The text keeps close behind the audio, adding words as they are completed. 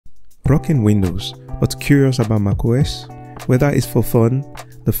rocking Windows but curious about macOS? Whether it's for fun,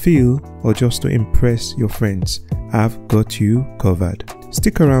 the feel, or just to impress your friends, I've got you covered.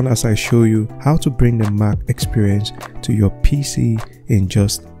 Stick around as I show you how to bring the Mac experience to your PC in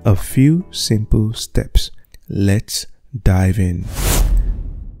just a few simple steps. Let's dive in.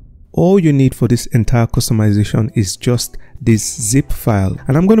 All you need for this entire customization is just this zip file,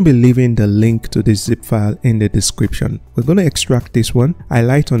 and I'm going to be leaving the link to this zip file in the description. We're going to extract this one,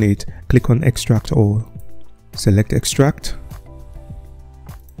 highlight on it, click on extract all, select extract,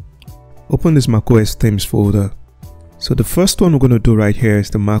 open this macOS themes folder. So the first one we're going to do right here is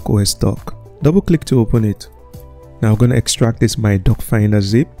the macOS dock. Double click to open it. Now we're going to extract this my dock finder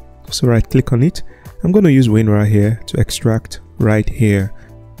zip. So right click on it. I'm going to use WinRAR here to extract right here.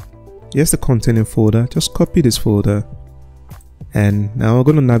 Here's the containing folder. Just copy this folder. And now we're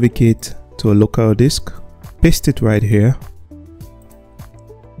going to navigate to a local disk. Paste it right here.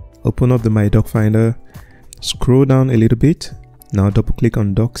 Open up the My Dock Finder. Scroll down a little bit. Now double click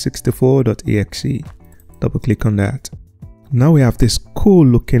on dock64.exe. Double click on that. Now we have this cool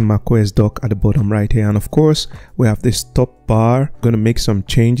looking macOS dock at the bottom right here, and of course we have this top bar. I'm going to make some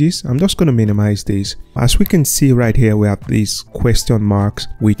changes. I'm just going to minimize these. As we can see right here, we have these question marks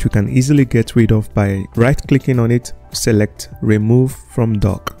which we can easily get rid of by right clicking on it. Select remove from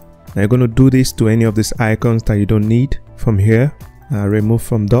dock. Now you're going to do this to any of these icons that you don't need. From here, remove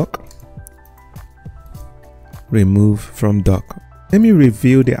from dock, remove from dock. Let me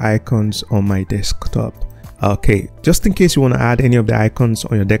review the icons on my desktop. Okay, just in case you want to add any of the icons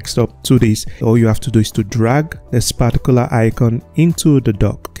on your desktop to this, all you have to do is to drag this particular icon into the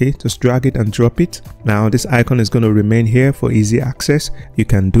dock. Okay, just drag it and drop it. Now this icon is going to remain here for easy access. You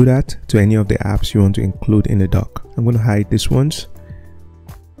can do that to any of the apps you want to include in the dock. I'm going to hide these ones.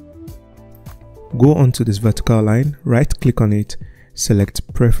 Go onto this vertical line, right click on it,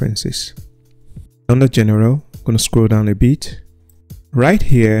 select preferences. Under general, I'm going to scroll down a bit. Right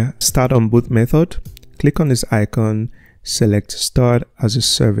here, start on boot method. Click on this icon, select start as a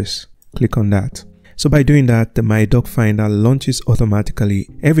service. Click on that. So by doing that, the My Dock Finder launches automatically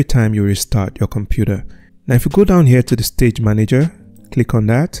every time you restart your computer. Now if you go down here to the Stage Manager, click on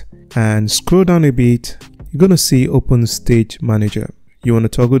that and scroll down a bit, you're going to see Open Stage Manager. You want to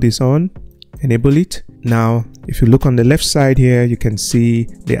toggle this on, enable it. Now if you look on the left side here, you can see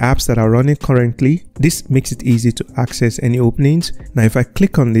the apps that are running currently. This makes it easy to access any openings. Now if I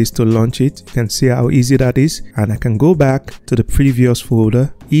click on this to launch it, you can see how easy that is, and I can go back to the previous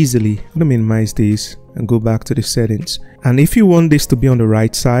folder easily. I'm going to minimize this and go back to the settings. And if you want this to be on the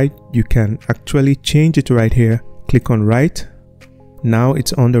right side, you can actually change it right here. Click on right. Now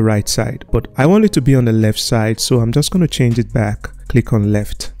it's on the right side, but I want it to be on the left side, so I'm just going to change it back. Click on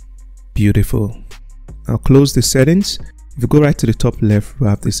left. Beautiful. Now close the settings. If you go right to the top left, we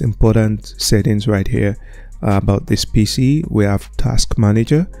have this important settings right here about this PC. We have task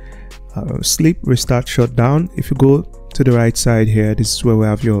manager, sleep, restart, shutdown. If you go to the right side here, this is where we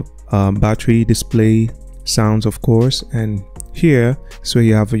have your battery, display, sounds of course, and here is where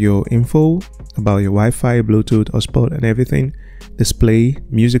you have your info about your Wi-Fi, Bluetooth, hotspot and everything. Display,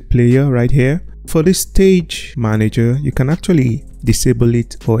 music player right here. For this stage manager, you can actually disable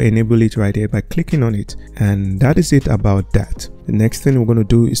it or enable it right here by clicking on it, and that is it about that. The next thing we're going to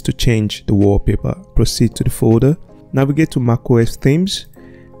do is to change the wallpaper. Proceed to the folder, navigate to macOS themes,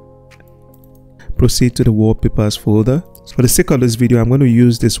 proceed to the wallpapers folder. So for the sake of this video, I'm going to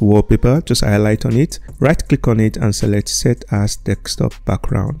use this wallpaper. Just highlight on it, right click on it and select set as desktop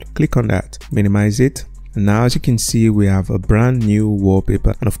background. Click on that, minimize it. And now as you can see, we have a brand new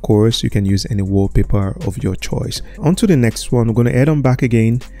wallpaper, and of course you can use any wallpaper of your choice. On to the next one, we're going to head on back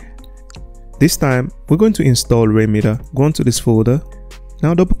again. This time we're going to install Remida. Go on to this folder.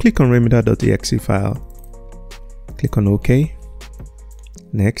 Now double click on remida.exe file. Click on OK.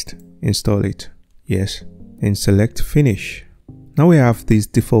 Next, install it. Yes. And select finish. Now we have these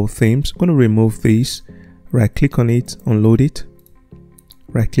default themes. I'm going to remove these. Right click on it, unload it.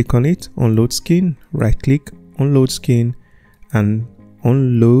 Right click on it, unload skin, right click, unload skin, and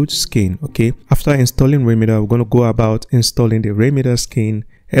unload skin. Okay, after installing Remida, we're going to go about installing the Remida skin.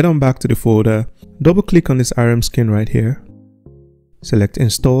 Head on back to the folder, double click on this RM skin right here, select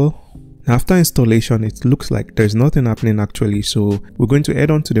install. After installation, it looks like there's nothing happening actually, so we're going to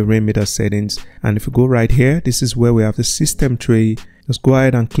head on to the Remida settings, and if you go right here, this is where we have the system tray. Just go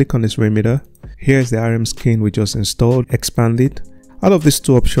ahead and click on this Remida. Here's the RM skin we just installed. Expand it. Out of these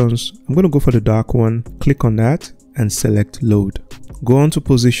two options, I'm going to go for the dark one. Click on that and select load. Go on to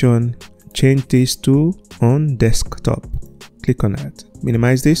position, change this to on desktop. Click on that.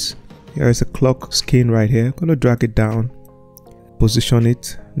 Minimize this. Here is a clock skin right here. I'm going to drag it down. position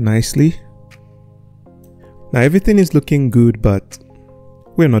it nicely. Now everything is looking good, but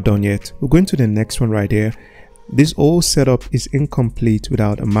we're not done yet. We're going to the next one right here. This whole setup is incomplete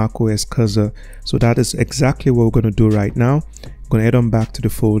without a macOS cursor, so that is exactly what we're going to do right now. I'm going to head on back to the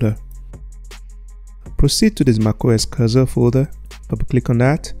folder. Proceed to this macOS cursor folder, double click on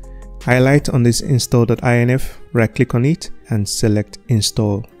that, highlight on this install.inf, right click on it and select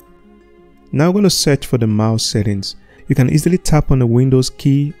install. Now we're going to search for the mouse settings. You can easily tap on the Windows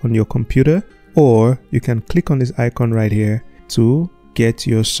key on your computer, or you can click on this icon right here to get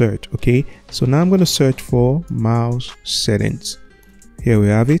your search. Okay, so now I'm going to search for mouse settings. Here we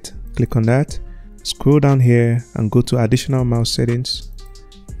have it. Click on that, scroll down here and go to additional mouse settings.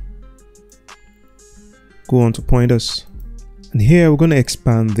 Go on to pointers, and here we're going to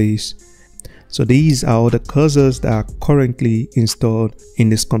expand these. So these are all the cursors that are currently installed in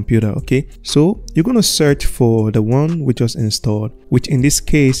this computer. Okay, so you're going to search for the one we just installed, which in this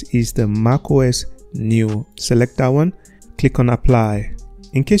case is the macOS new. Select that one, click on apply.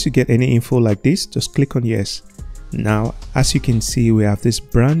 In case you get any info like this, just click on yes. Now as you can see, we have this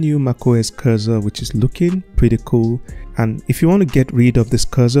brand new macOS cursor which is looking pretty cool. And if you want to get rid of this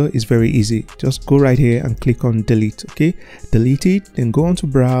cursor, it's very easy. Just go right here and click on delete. Okay, delete it, then go on to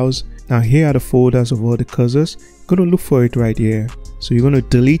browse. Now here are the folders of all the cursors. You're going to look for it right here. So you're going to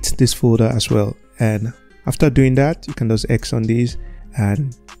delete this folder as well. And after doing that, you can just X on these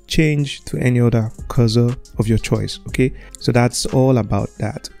and change to any other cursor of your choice. Okay, so that's all about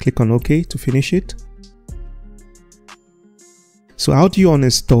that. Click on OK to finish it. So how do you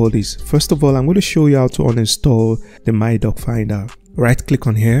uninstall this? First of all, I'm going to show you how to uninstall the My Doc Finder. Right click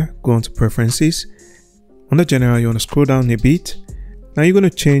on here, go on to preferences. Under general, you want to scroll down a bit. Now you're going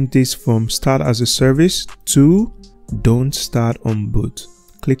to change this from start as a service to don't start on boot.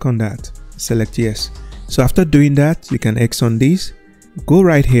 Click on that, select yes. So after doing that, you can X on this, go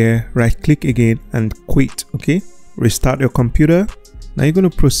right here, right click again and quit. Okay, restart your computer. Now you're going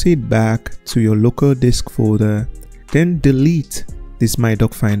to proceed back to your local disk folder, then delete this My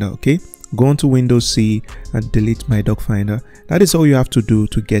Doc Finder. Okay, go on to Windows C and delete My Doc Finder. That is all you have to do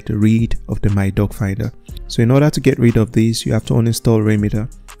to get rid of the My Doc Finder. So in order to get rid of this, you have to uninstall Rainmeter.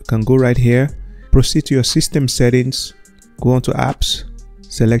 You can go right here, proceed to your system settings, go on to apps,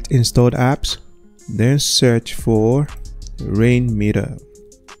 select installed apps, then search for Rainmeter.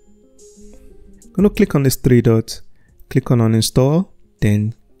 I'm going to click on this three dots, click on uninstall,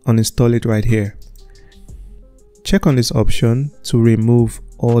 then uninstall it right here. Check on this option to remove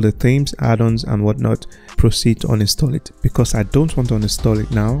all the themes, add-ons and whatnot. Proceed to uninstall it. Because I don't want to uninstall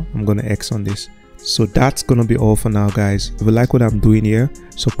it now, I'm going to X on this. So that's going to be all for now, guys. If you like what I'm doing here,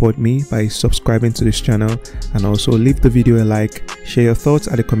 support me by subscribing to this channel and also leave the video a like, share your thoughts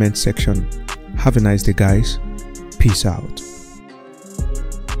at the comment section. Have a nice day, guys. Peace out.